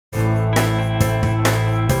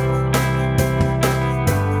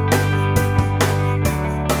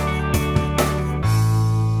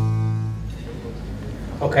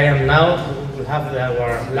I am now, we have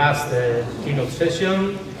our last keynote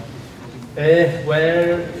session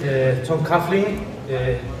where Tom Coughlin,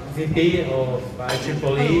 VP of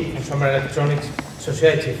IEEE Consumer Electronics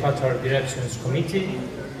Society Factory Directions Committee,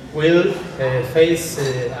 will face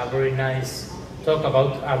a very nice talk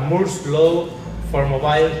about a Moore's Law for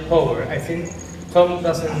mobile power. I think Tom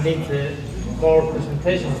doesn't need more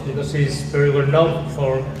presentations because he's very well known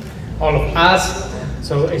for all of us.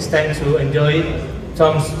 So it's time to enjoy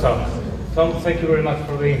Tom's talk. Tom, thank you very much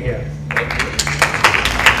for being here.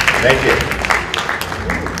 Thank you.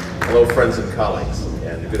 Hello, friends and colleagues,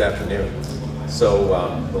 and good afternoon. So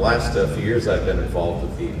the last few years I've been involved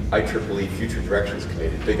with the IEEE Future Directions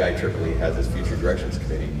Committee. Big IEEE has its Future Directions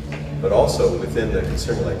Committee. But also within the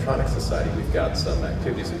Consumer Electronics Society, we've got some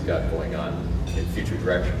activities we've got going on in Future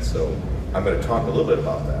Directions. So I'm going to talk a little bit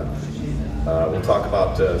about that. We'll talk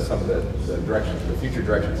about some of the directions, the Future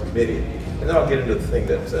Directions Committee, and then I'll get into the thing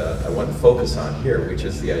that I want to focus on here, which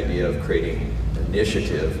is the idea of creating an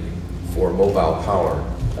initiative for mobile power,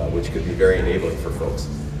 which could be very enabling for folks.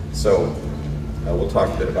 So we'll talk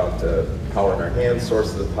a bit about power in our hands,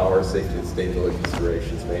 sources of power, safety and sustainability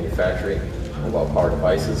considerations, manufacturing, mobile power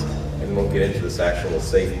devices, and we'll get into this actual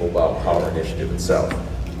safe mobile power initiative itself.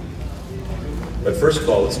 But first of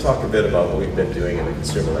all, let's talk a bit about what we've been doing in the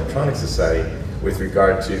Consumer Electronics Society with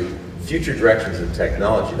regard to future directions in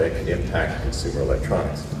technology that can impact consumer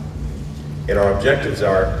electronics. And our objectives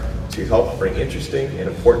are to help bring interesting and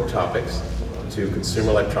important topics to Consumer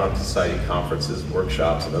Electronics Society conferences,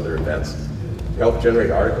 workshops, and other events, to help generate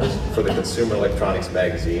articles for the Consumer Electronics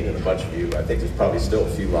magazine, and a bunch of you, I think there's probably still a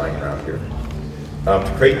few lying around here,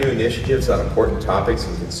 to create new initiatives on important topics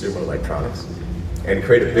in consumer electronics, and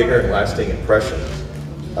create a bigger and lasting impression,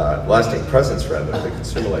 lasting presence rather, of the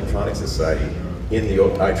Consumer Electronics Society in the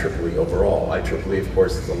IEEE overall. IEEE, of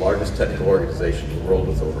course, is the largest technical organization in the world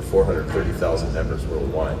with over 430,000 members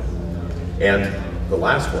worldwide. And the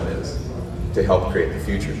last one is to help create the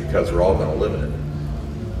future, because we're all going to live in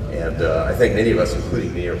it. And I think many of us,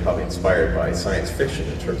 including me, are probably inspired by science fiction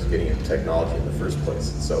in terms of getting into technology in the first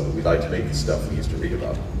place. And so we'd like to make the stuff we used to read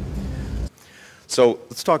about. So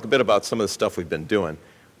let's talk a bit about some of the stuff we've been doing.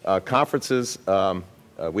 Conferences,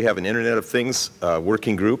 we have an Internet of Things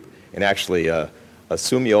working group, and actually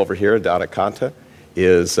Sumia over here, Dada Kanta,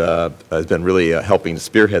 has been really helping to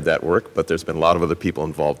spearhead that work, but there's been a lot of other people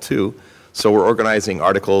involved too. So we're organizing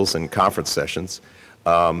articles and conference sessions.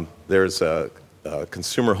 There's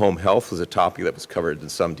consumer home health was a topic that was covered in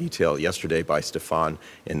some detail yesterday by Stefan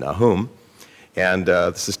and Nahum. And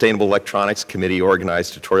the Sustainable Electronics Committee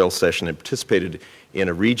organized a tutorial session and participated in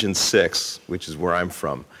a Region 6, which is where I'm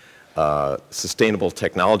from, Sustainable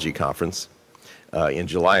Technology Conference in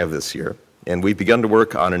July of this year. And we've begun to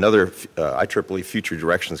work on another IEEE Future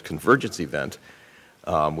Directions Convergence event,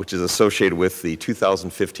 which is associated with the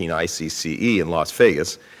 2015 ICCE in Las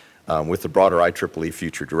Vegas with the broader IEEE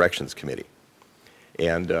Future Directions Committee.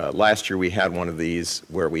 And last year we had one of these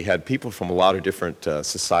where we had people from a lot of different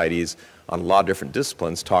societies on a lot of different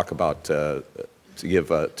disciplines talk about, to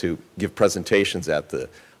give presentations at the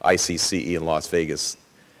ICCE in Las Vegas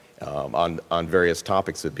on various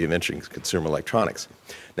topics that be mentioning consumer electronics.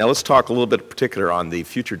 Now let's talk a little bit in particular on the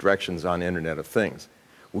future directions on Internet of Things.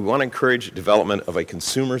 We want to encourage development of a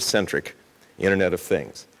consumer-centric Internet of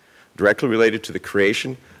Things, directly related to the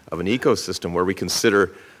creation of an ecosystem where we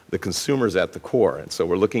consider the consumers at the core. And so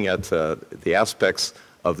we're looking at the aspects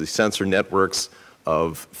of the sensor networks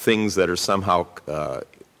of things that are somehow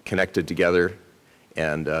connected together,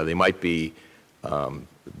 and they might be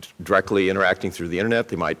directly interacting through the internet.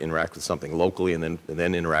 They might interact with something locally and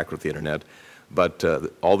then interact with the internet. But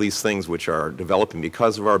all these things which are developing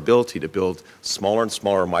because of our ability to build smaller and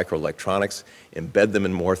smaller microelectronics, embed them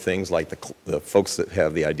in more things like the folks that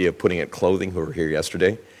have the idea of putting it clothing who were here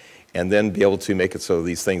yesterday, and then be able to make it so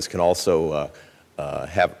these things can also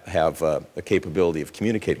have a capability of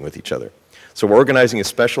communicating with each other. So we're organizing a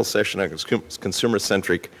special session on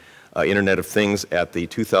consumer-centric Internet of Things at the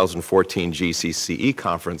 2014 GCCE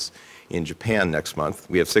conference in Japan next month.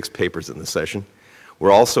 We have 6 papers in the session.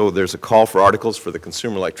 There's a call for articles for the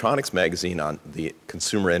Consumer Electronics magazine on the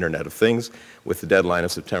consumer Internet of Things with the deadline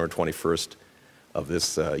of September 21st of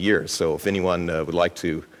this year. So if anyone would like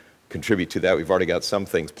to contribute to that, we've already got some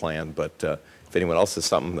things planned, but if anyone else has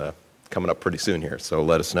something coming up pretty soon here, so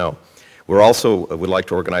let us know. We also would like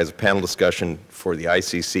to organize a panel discussion for the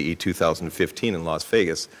ICCE 2015 in Las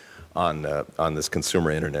Vegas on this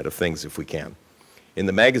consumer Internet of Things if we can. In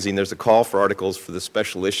the magazine, there's a call for articles for the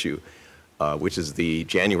special issue, which is the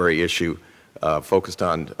January issue focused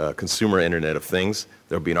on consumer Internet of Things.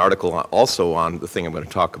 There will be an article also on the thing I'm going to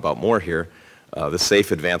talk about more here, the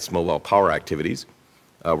safe advanced mobile power activities.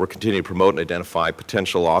 We're continuing to promote and identify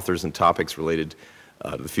potential authors and topics related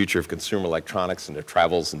to the future of consumer electronics and their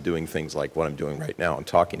travels and doing things like what I'm doing right now and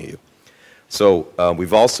talking to you. So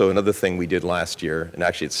we've also, another thing we did last year, and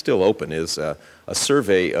actually it's still open, is a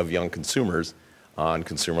survey of young consumers on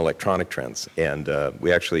consumer electronic trends. And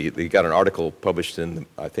we got an article published in,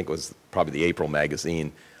 I think it was probably the April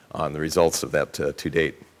magazine, on the results of that to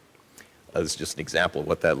date. This is just an example of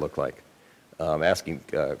what that looked like. Asking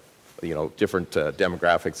different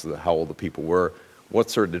demographics of how old the people were, what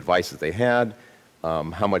sort of devices they had,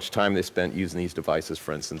 how much time they spent using these devices,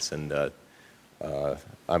 for instance. And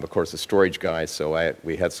I'm, of course, a storage guy, so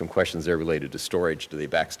we had some questions there related to storage. Do they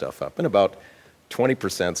back stuff up? And about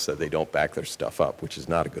 20% said they don't back their stuff up, which is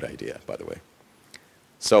not a good idea, by the way.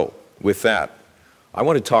 So with that, I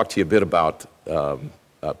want to talk to you a bit about a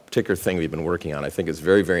particular thing we've been working on. I think it's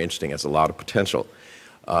very, very interesting. It has a lot of potential.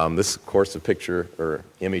 This is, of course, a picture or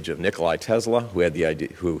image of Nikola Tesla, who had the idea,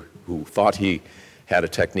 who thought he had a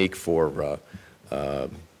technique for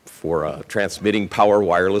transmitting power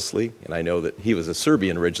wirelessly. And I know that he was a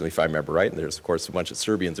Serbian originally, if I remember right, and there's, of course, a bunch of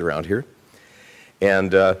Serbians around here.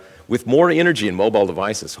 And with more energy in mobile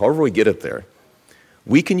devices, however we get it there,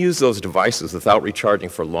 we can use those devices without recharging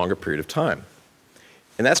for a longer period of time.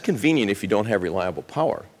 And that's convenient if you don't have reliable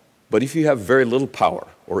power. But if you have very little power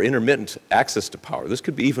or intermittent access to power, this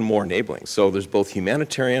could be even more enabling. So there's both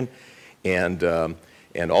humanitarian and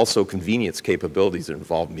also convenience capabilities that are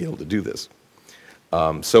involved in being able to do this.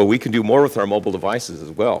 So we can do more with our mobile devices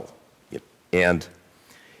as well. And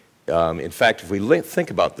in fact, if we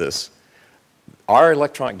think about this, our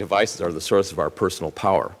electronic devices are the source of our personal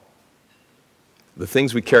power. The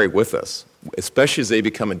things we carry with us, especially as they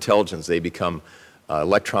become intelligent, they become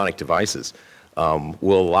electronic devices,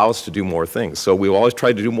 will allow us to do more things. So we always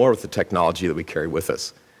try to do more with the technology that we carry with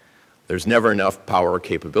us. There's never enough power or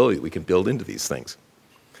capability that we can build into these things.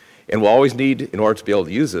 And we'll always need, in order to be able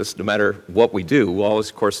to use this, no matter what we do, we'll always,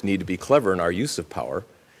 of course, need to be clever in our use of power,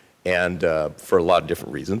 and for a lot of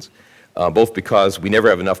different reasons, both because we never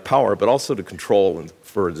have enough power, but also to control, and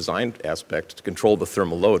for a design aspect, to control the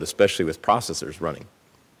thermal load, especially with processors running.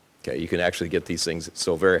 Okay, you can actually get these things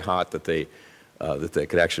so very hot that they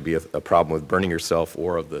could actually be a problem with burning yourself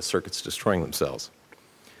or of the circuits destroying themselves.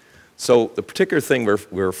 So the particular thing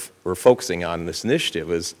we're focusing on in this initiative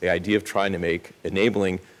is the idea of trying to make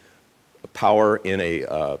enabling power in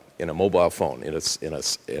a mobile phone, in a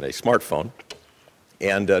smartphone,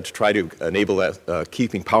 and to try to enable that,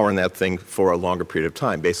 keeping power in that thing for a longer period of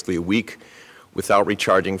time, basically a week without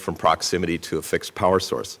recharging from proximity to a fixed power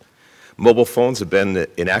source. Mobile phones have been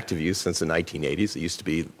in active use since the 1980s. It used to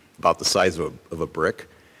be about the size of a brick,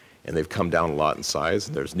 and they've come down a lot in size.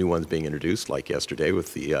 And there's new ones being introduced, like yesterday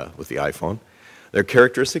with the iPhone. Their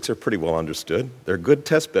characteristics are pretty well understood. They're a good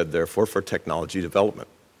test bed, therefore, for technology development.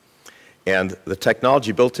 And the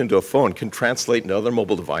technology built into a phone can translate into other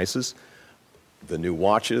mobile devices, the new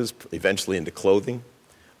watches, eventually into clothing,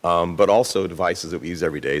 but also devices that we use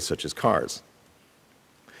every day, such as cars.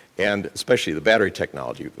 And especially the battery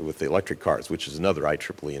technology with the electric cars, which is another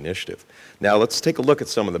IEEE initiative. Now let's take a look at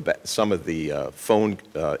some of the phone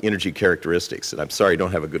energy characteristics. And I'm sorry I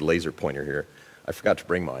don't have a good laser pointer here. I forgot to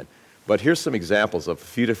bring mine. But here's some examples of a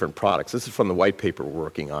few different products. This is from the white paper we're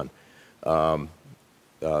working on,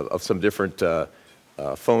 of some different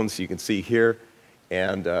phones you can see here.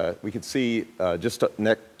 And we can see just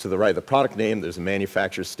next to the right, the product name, there's a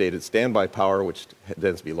manufacturer's stated standby power, which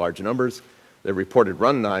tends to be large numbers. The reported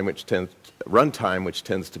runtime, which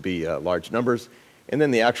tends to be large numbers, and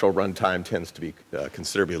then the actual runtime tends to be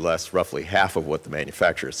considerably less, roughly half of what the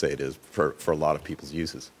manufacturers say it is for a lot of people's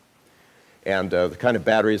uses. And the kind of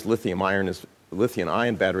batteries,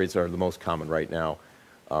 lithium-ion batteries are the most common right now,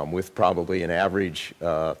 with probably an average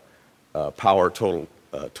power total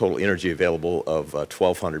energy available of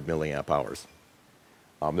 1,200 milliamp hours.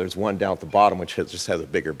 There's one down at the bottom which just has a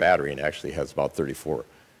bigger battery and actually has about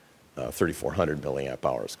 3,400 milliamp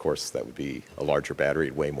hours. Of course, that would be a larger battery,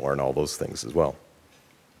 way more, and all those things as well.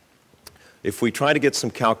 If we try to get some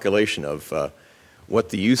calculation of what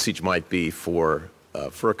the usage might be for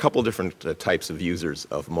a couple different types of users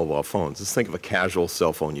of mobile phones, let's think of a casual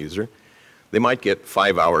cell phone user. They might get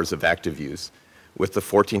 5 hours of active use with the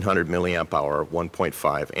 1,400 milliamp hour,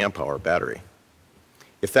 1.5 amp hour battery.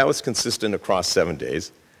 If that was consistent across 7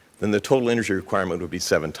 days, then the total energy requirement would be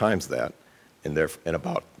 7 times that, and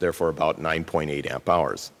therefore about 9.8 amp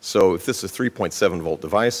hours. So if this is a 3.7 volt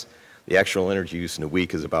device, the actual energy use in a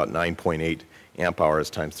week is about 9.8 amp hours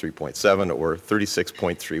times 3.7, or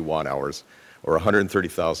 36.3 watt hours, or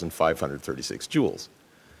 130,536 joules.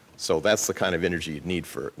 So that's the kind of energy you need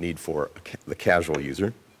for the casual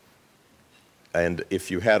user. And if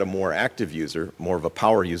you had a more active user, more of a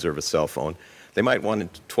power user of a cell phone, they might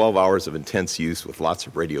want 12 hours of intense use with lots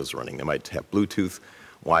of radios running. They might have Bluetooth,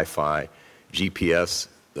 Wi-Fi, GPS,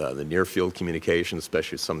 the near-field communication,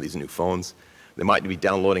 especially with some of these new phones. They might be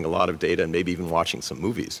downloading a lot of data and maybe even watching some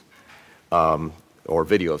movies or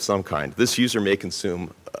video of some kind. This user may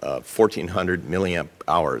consume 1,400 milliamp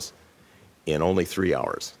hours in only 3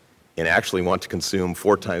 hours and actually want to consume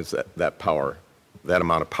 4 times that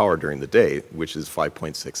amount of power during the day, which is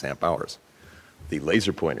 5.6 amp hours. The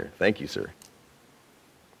laser pointer. Thank you, sir.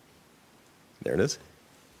 There it is.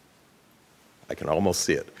 I can almost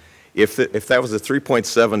see it. If that was a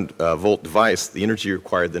 3.7 volt device, the energy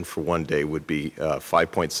required then for 1 day would be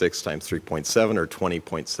 5.6 times 3.7 or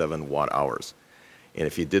 20.7 watt hours. And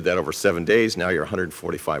if you did that over 7 days, now you're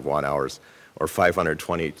 145 watt hours or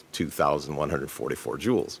 522,144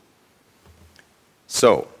 joules.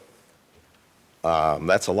 So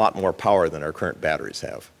that's a lot more power than our current batteries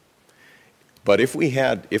have. But if we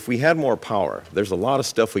had more power, there's a lot of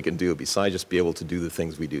stuff we can do besides just be able to do the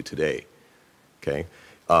things we do today. Okay?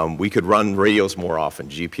 We could run radios more often,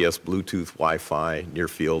 GPS, Bluetooth, Wi-Fi, near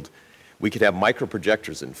field. We could have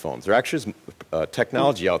microprojectors in phones. There actually is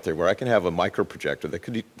technology out there where I can have a microprojector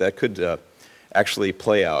that could actually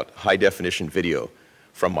play out high-definition video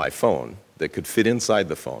from my phone that could fit inside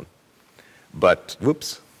the phone. But,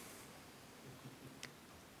 whoops.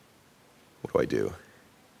 What do I do?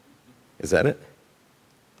 Is that it?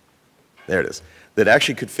 There it is. That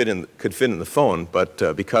actually could fit in the phone,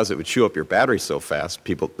 but because it would chew up your battery so fast,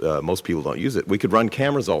 most people don't use it. We could run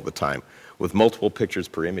cameras all the time with multiple pictures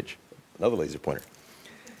per image. Another laser pointer.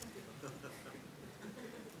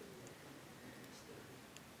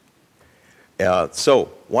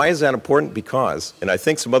 So why is that important? Because, and I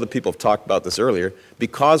think some other people have talked about this earlier,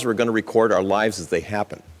 because we're going to record our lives as they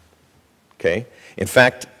happen. Okay? In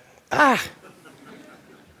fact,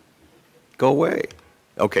 go away.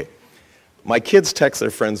 Okay. My kids text their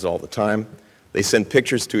friends all the time. They send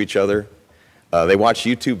pictures to each other. They watch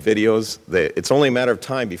YouTube videos. It's only a matter of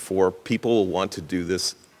time before people will want to do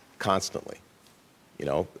this constantly. You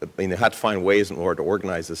know, I mean, they have to find ways in order to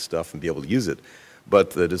organize this stuff and be able to use it. But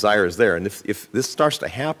the desire is there. And if this starts to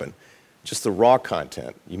happen, just the raw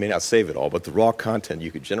content, you may not save it all, but the raw content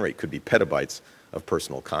you could generate could be petabytes of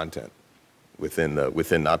personal content within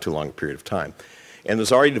not too long a period of time. And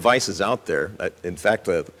there's already devices out there. In fact,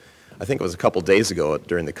 I think it was a couple days ago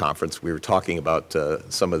during the conference, we were talking about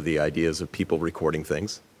some of the ideas of people recording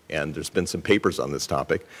things, and there's been some papers on this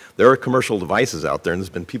topic. There are commercial devices out there, and there's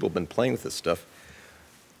been people been playing with this stuff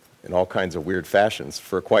in all kinds of weird fashions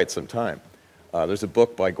for quite some time. There's a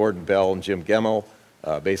book by Gordon Bell and Jim Gemmell,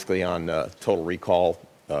 basically on total recall,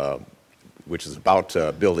 which is about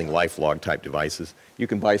building LifeLog type devices. You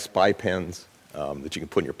can buy spy pens that you can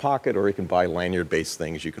put in your pocket, or you can buy lanyard-based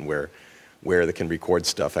things you can wear that can record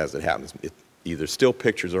stuff as it happens, either still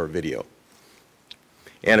pictures or video.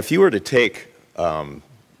 And if you were to take,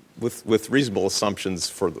 with reasonable assumptions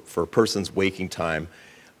for a person's waking time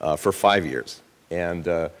for 5 years, and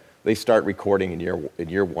they start recording in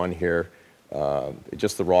year 1 here,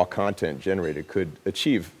 just the raw content generated could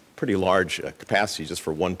achieve pretty large capacity just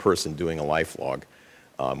for one person doing a LifeLog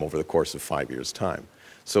over the course of 5 years' time.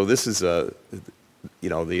 So this is you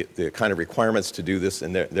know, the kind of requirements to do this,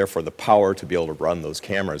 and therefore the power to be able to run those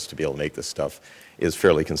cameras to be able to make this stuff is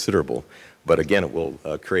fairly considerable. But again, it will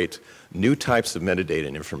create new types of metadata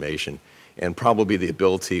and information, and probably the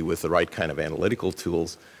ability with the right kind of analytical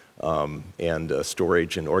tools and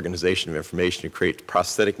storage and organization of information to create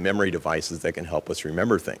prosthetic memory devices that can help us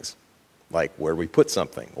remember things, like where we put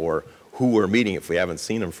something or who we're meeting if we haven't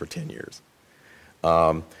seen them for 10 years.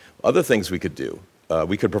 Other things we could do.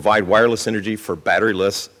 We could provide wireless energy for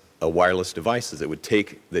batteryless wireless devices. It would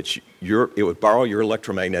it would borrow your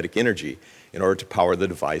electromagnetic energy in order to power the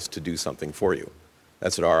device to do something for you.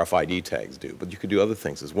 That's what RFID tags do, but you could do other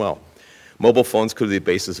things as well. Mobile phones could be the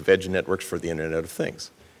basis of edge networks for the Internet of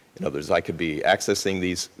Things. In other words, I could be accessing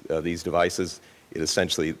these devices.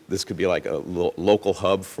 This could be like a local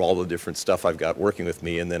hub for all the different stuff I've got working with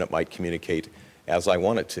me, and then it might communicate as I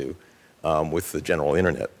want it to with the general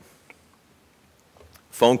Internet.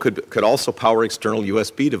 Phone could also power external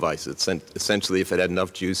USB devices. Essentially, if it had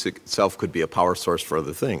enough juice, it itself could be a power source for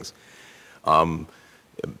other things. You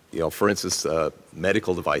know, for instance,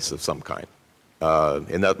 medical device of some kind.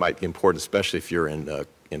 And that might be important, especially if you're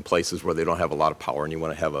in places where they don't have a lot of power and you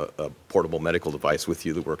want to have a portable medical device with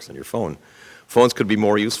you that works on your phone. Phones could be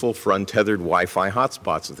more useful for untethered Wi-Fi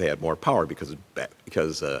hotspots if they had more power because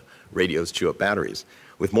radios chew up batteries.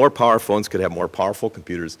 With more power, phones could have more powerful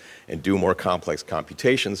computers and do more complex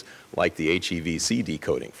computations, like the HEVC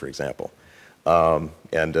decoding, for example,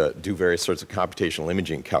 and do various sorts of computational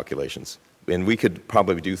imaging calculations. And we could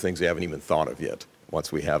probably do things we haven't even thought of yet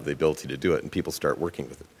once we have the ability to do it and people start working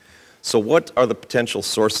with it. So what are the potential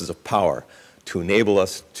sources of power to enable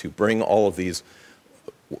us to bring all of these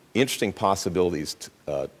interesting possibilities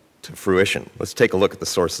to fruition? Let's take a look at the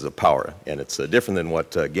sources of power, and it's different than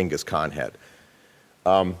what Genghis Khan had.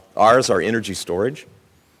 Ours are energy storage,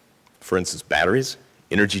 for instance, batteries,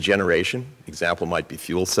 energy generation, example might be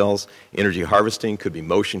fuel cells, energy harvesting could be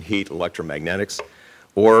motion, heat, electromagnetics,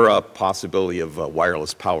 or a possibility of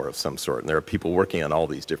wireless power of some sort, and there are people working on all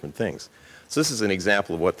these different things. So this is an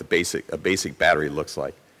example of what a basic battery looks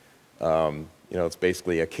like. You know, it's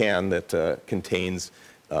basically a can that contains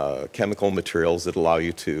chemical materials that allow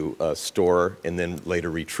you to store and then later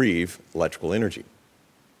retrieve electrical energy.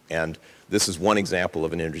 And this is one example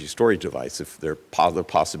of an energy storage device. If there are other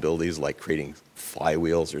possibilities like creating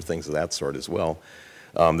flywheels or things of that sort as well,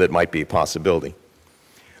 that might be a possibility.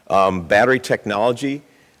 Battery technology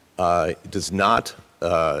does not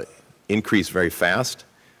increase very fast,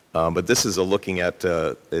 but this is a looking at,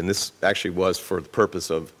 and this actually was for the purpose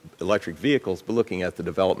of electric vehicles, but looking at the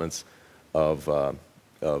developments of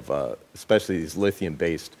especially these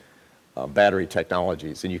lithium-based battery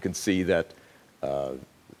technologies. And you can see that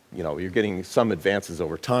you know, you're getting some advances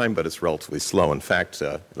over time, but it's relatively slow. In fact,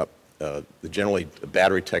 generally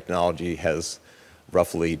battery technology has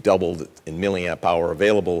roughly doubled in milliamp hour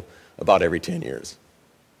available about every 10 years.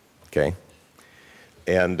 Okay?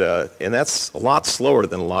 And that's a lot slower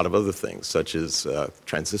than a lot of other things, such as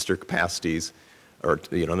transistor capacities, or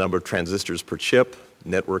you know, number of transistors per chip,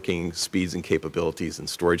 networking speeds and capabilities, and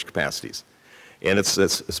storage capacities. And it's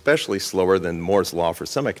especially slower than Moore's law for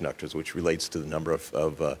semiconductors, which relates to the number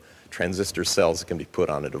of transistor cells that can be put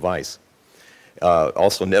on a device.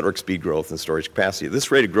 Also network speed growth and storage capacity. At this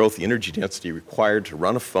rate of growth, the energy density required to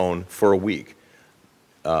run a phone for a week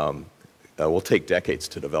will take decades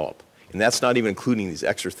to develop. And that's not even including these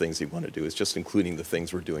extra things you want to do. It's just including the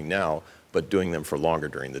things we're doing now, but doing them for longer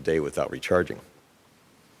during the day without recharging.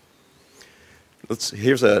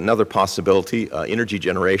 Here's another possibility, energy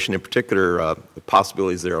generation. In particular, the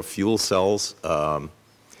possibilities there of fuel cells.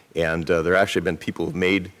 And there have actually been people who've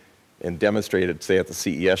made and demonstrated, say at the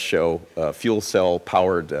CES show, fuel cell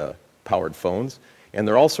powered phones. And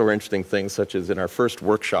there also are interesting things, such as in our first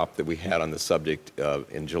workshop that we had on the subject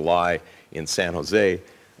in July in San Jose,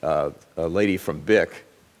 a lady from BIC,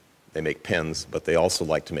 they make pens, but they also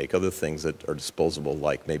like to make other things that are disposable,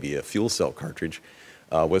 like maybe a fuel cell cartridge,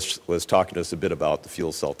 was talking to us a bit about the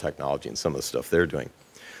fuel cell technology and some of the stuff they're doing.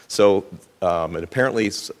 So, and apparently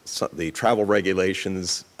the travel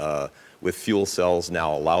regulations with fuel cells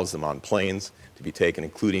now allows them on planes to be taken,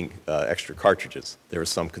 including extra cartridges. There was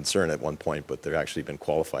some concern at one point, but they've actually been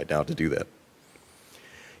qualified now to do that.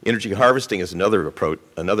 Energy harvesting is another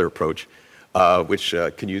approach which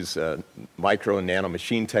can use micro and nano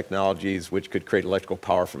machine technologies, which could create electrical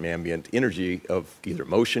power from ambient energy of either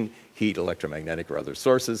motion, heat, electromagnetic, or other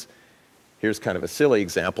sources. Here's kind of a silly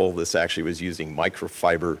example. This actually was using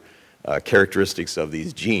microfiber characteristics of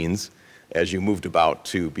these genes as you moved about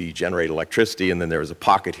to generate electricity, and then there was a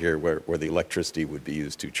pocket here where the electricity would be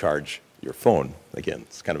used to charge your phone. Again,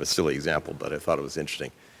 it's kind of a silly example, but I thought it was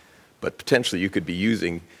interesting. But potentially you could be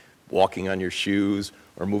using walking on your shoes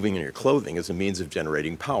or moving in your clothing as a means of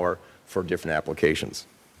generating power for different applications.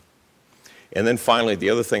 And then finally, the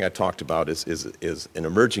other thing I talked about is an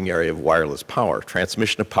emerging area of wireless power,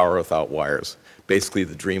 transmission of power without wires, basically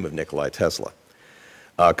the dream of Nikola Tesla.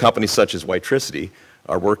 Companies such as Whitetricity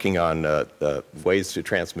are working on ways to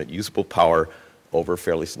transmit usable power over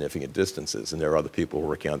fairly significant distances, and there are other people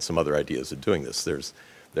working on some other ideas of doing this. There's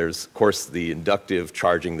of course, the inductive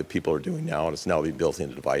charging that people are doing now, and it's now being built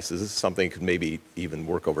into devices. This is something that could maybe even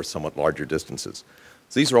work over somewhat larger distances.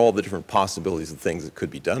 So these are all the different possibilities of things that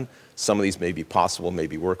could be done. Some of these may be possible, may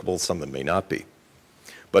be workable, some of them may not be.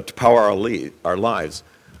 But to power our lives,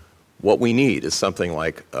 what we need is something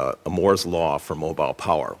like a Moore's law for mobile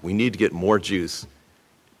power. We need to get more juice,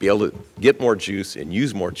 be able to get more juice and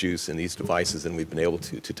use more juice in these devices than we've been able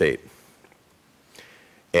to date.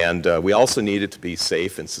 And we also need it to be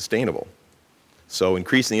safe and sustainable. So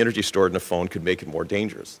increasing the energy stored in a phone could make it more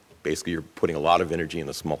dangerous. Basically, you're putting a lot of energy in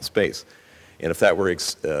a small space. And if that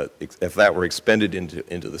were expended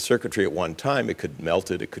into the circuitry at one time, it could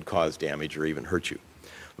melt it, it could cause damage, or even hurt you.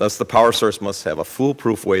 Thus, the power source must have a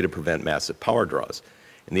foolproof way to prevent massive power draws.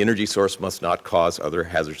 And the energy source must not cause other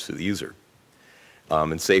hazards to the user.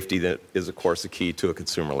 And safety that is, of course, the key to a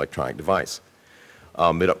consumer electronic device.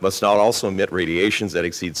 It must not also emit radiations that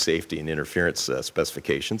exceed safety and interference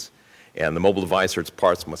specifications. And the mobile device or its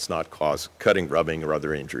parts must not cause cutting, rubbing, or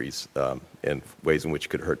other injuries in ways in which it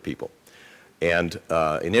could hurt people. And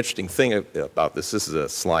an interesting thing about this is a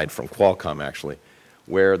slide from Qualcomm, actually,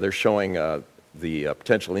 where they're showing the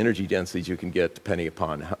potential energy densities you can get depending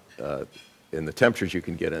upon in the temperatures you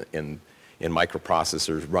can get in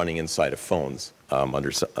microprocessors running inside of phones,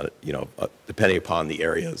 depending upon the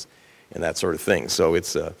areas and that sort of thing. So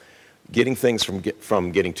it's getting things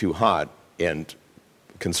from getting too hot, and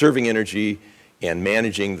conserving energy and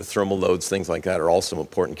managing the thermal loads, things like that, are also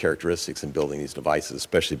important characteristics in building these devices,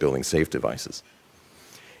 especially building safe devices.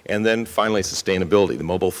 And then finally, sustainability. The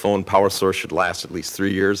mobile phone power source should last at least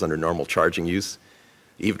 3 years under normal charging use.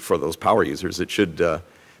 Even for those power users, it should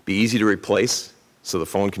be easy to replace, so the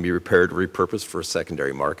phone can be repaired or repurposed for a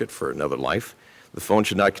secondary market for another life. The phone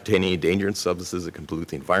should not contain any dangerous substances that can pollute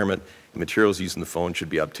the environment. The materials used in the phone should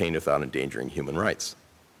be obtained without endangering human rights.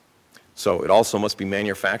 So it also must be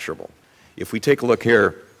manufacturable. If we take a look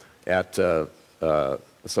here at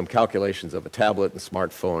some calculations of a tablet and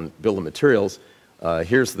smartphone bill of materials,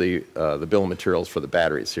 here's the bill of materials for the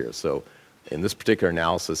batteries here. So in this particular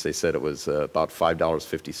analysis, they said it was about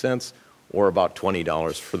 $5.50 or about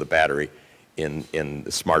 $20 for the battery in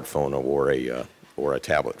the smartphone or a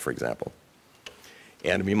tablet, for example.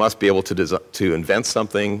 And we must be able to invent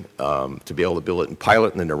something, to be able to build it and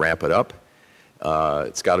pilot and then to ramp it up.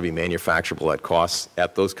 It's got to be manufacturable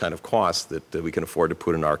at those kind of costs that we can afford to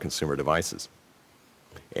put in our consumer devices.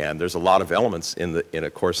 And there's a lot of elements in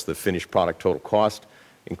of course, the finished product total cost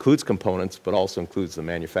includes components, but also includes the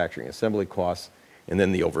manufacturing assembly costs, and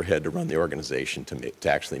then the overhead to run the organization to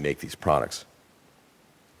actually make these products.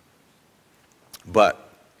 But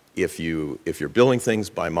if you're building things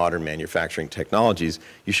by modern manufacturing technologies,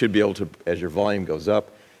 you should be able to, as your volume goes up,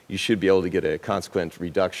 you should be able to get a consequent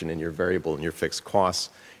reduction in your variable and your fixed costs,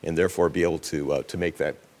 and therefore be able to make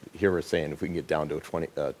that. Here we're saying if we can get down to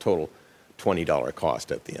a total $20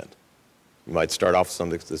 cost at the end. You might start off with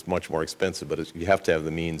something that's much more expensive, but you have to have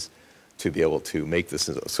the means to be able to make this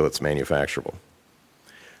so it's manufacturable.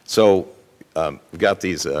 So we've got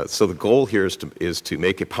these. So the goal here is to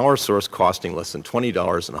make a power source costing less than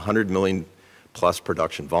 $20 and 100 million plus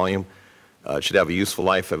production volume. It should have a useful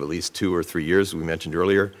life of at least 2 or 3 years, as we mentioned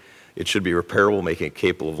earlier. It should be repairable, making it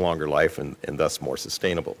capable of longer life and thus more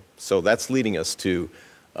sustainable. So that's leading us to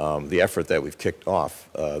the effort that we've kicked off.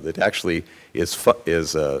 That actually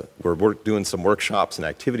we're doing some workshops and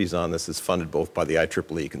activities on this. Is funded both by the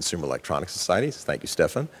IEEE Consumer Electronics Societies. Thank you,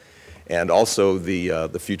 Stefan. And also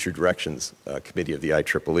the Future Directions Committee of the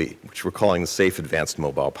IEEE, which we're calling the Safe Advanced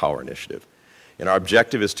Mobile Power Initiative. And our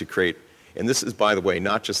objective is to create, and this is, by the way,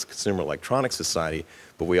 not just the Consumer Electronics Society,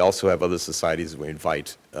 but we also have other societies we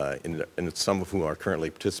invite, and some of whom are currently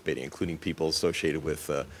participating, including people associated with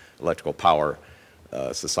electrical power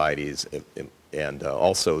societies, and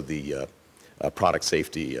also the Product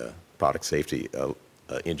Safety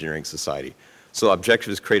Engineering Society. So the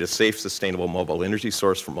objective is to create a safe, sustainable mobile energy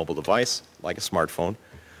source for mobile device, like a smartphone,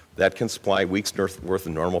 that can supply weeks' worth of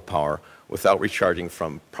normal power without recharging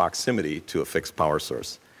from proximity to a fixed power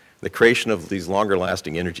source. The creation of these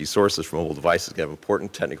longer-lasting energy sources for mobile devices can have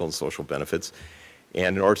important technical and social benefits.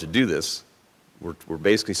 And in order to do this, we're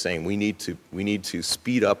basically saying we need to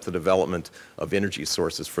speed up the development of energy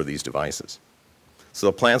sources for these devices. So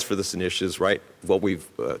the plans for this initiative is, right, what we've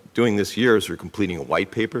doing this year is we're completing a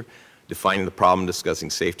white paper, defining the problem, discussing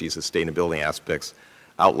safety and sustainability aspects,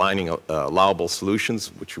 outlining allowable solutions,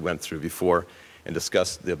 which we went through before, and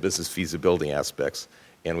discuss the business feasibility aspects.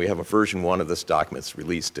 And we have a version 1 of this document that's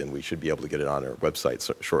released, and we should be able to get it on our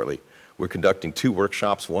website shortly. We're conducting 2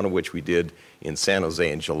 workshops, one of which we did in San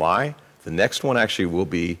Jose in July. The next one actually will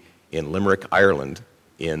be in Limerick, Ireland,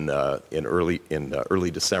 in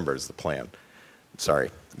early December is the plan.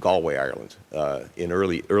 Sorry, Galway, Ireland, in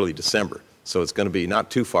early December. So it's going to be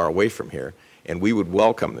not too far away from here. And we would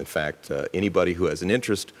welcome, in fact, anybody who has an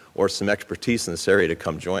interest or some expertise in this area to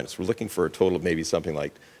come join us. We're looking for a total of maybe something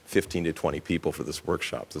like 15 to 20 people for this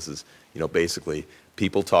workshop. This is, basically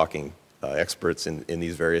people talking, experts in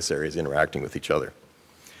these various areas interacting with each other.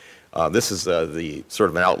 This is the sort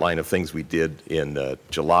of an outline of things we did in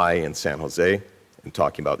July in San Jose, and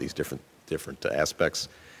talking about these different aspects.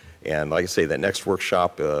 And like I say, that next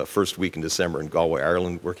workshop, first week in December in Galway,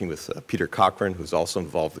 Ireland, working with Peter Coughlin, who's also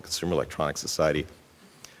involved with the Consumer Electronics Society,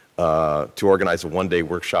 to organize a one-day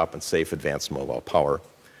workshop on safe advanced mobile power.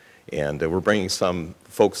 And we're bringing some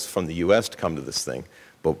folks from the U.S. to come to this thing.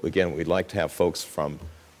 But again, we'd like to have folks from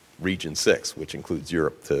Region 6, which includes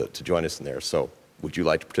Europe, to join us in there. So would you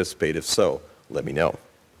like to participate? If so, let me know.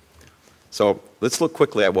 So let's look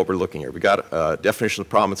quickly at what we're looking here. We got a definition of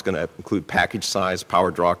the problem. It's going to include package size, power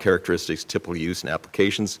draw characteristics, typical use and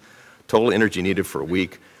applications, total energy needed for a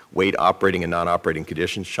week, weight, operating and non-operating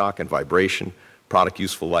conditions, shock and vibration, product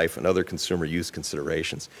useful life, and other consumer use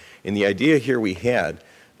considerations. And the idea here we had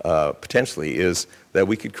potentially is that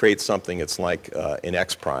we could create something that's like an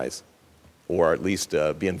X Prize, or at least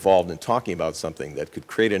be involved in talking about something that could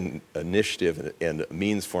create an initiative and a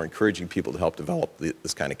means for encouraging people to help develop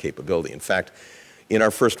this kind of capability. In fact, in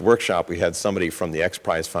our first workshop, we had somebody from the X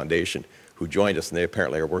Prize Foundation who joined us, and they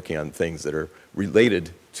apparently are working on things that are related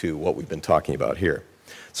to what we've been talking about here.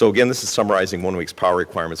 So again, this is summarizing 1 week's power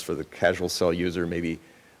requirements for the casual cell user, maybe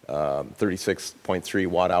 36.3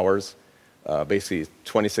 watt hours, basically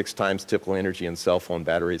 26 times typical energy in cell phone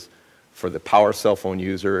batteries. For the power cell phone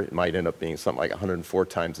user, it might end up being something like 104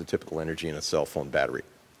 times the typical energy in a cell phone battery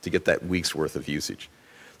to get that week's worth of usage.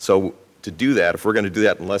 So to do that, if we're going to do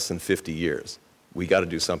that in less than 50 years, we got to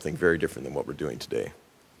do something very different than what we're doing today.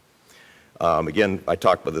 Again, I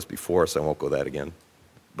talked about this before, so I won't go that again.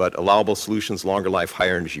 But allowable solutions, longer life,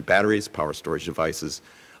 higher energy batteries, power storage devices,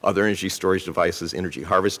 other energy storage devices, energy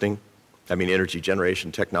harvesting, energy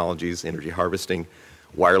generation technologies, energy harvesting,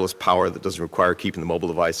 wireless power that doesn't require keeping the mobile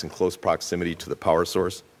device in close proximity to the power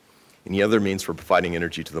source. Any other means for providing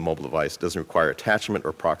energy to the mobile device doesn't require attachment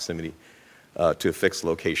or proximity to a fixed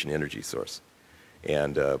location energy source.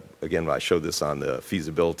 And again, I showed this on the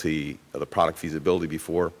feasibility, the product feasibility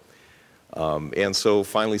before. And so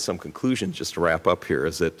finally, some conclusions just to wrap up here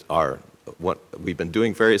is that what we've been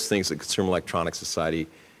doing various things at Consumer Electronics Society,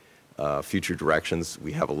 future directions.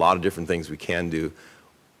 We have a lot of different things we can do.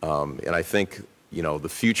 And I think the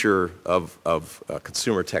future of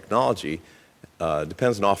consumer technology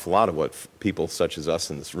depends an awful lot on what people such as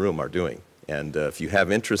us in this room are doing. And if you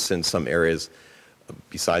have interests in some areas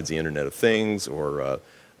besides the Internet of Things or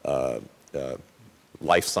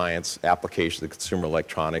life science applications of consumer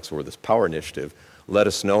electronics or this power initiative, let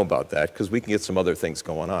us know about that, because we can get some other things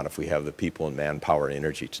going on if we have the people and manpower and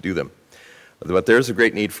energy to do them. But there's a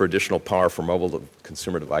great need for additional power for mobile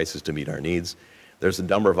consumer devices to meet our needs. There's a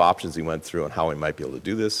number of options we went through on how we might be able to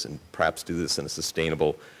do this and perhaps do this in a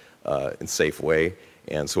sustainable and safe way.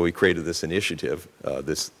 And so we created this initiative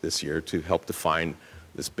this year to help define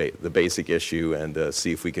the basic issue and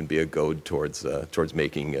see if we can be a goad towards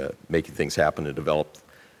making things happen to develop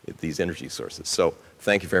these energy sources. So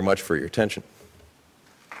thank you very much for your attention.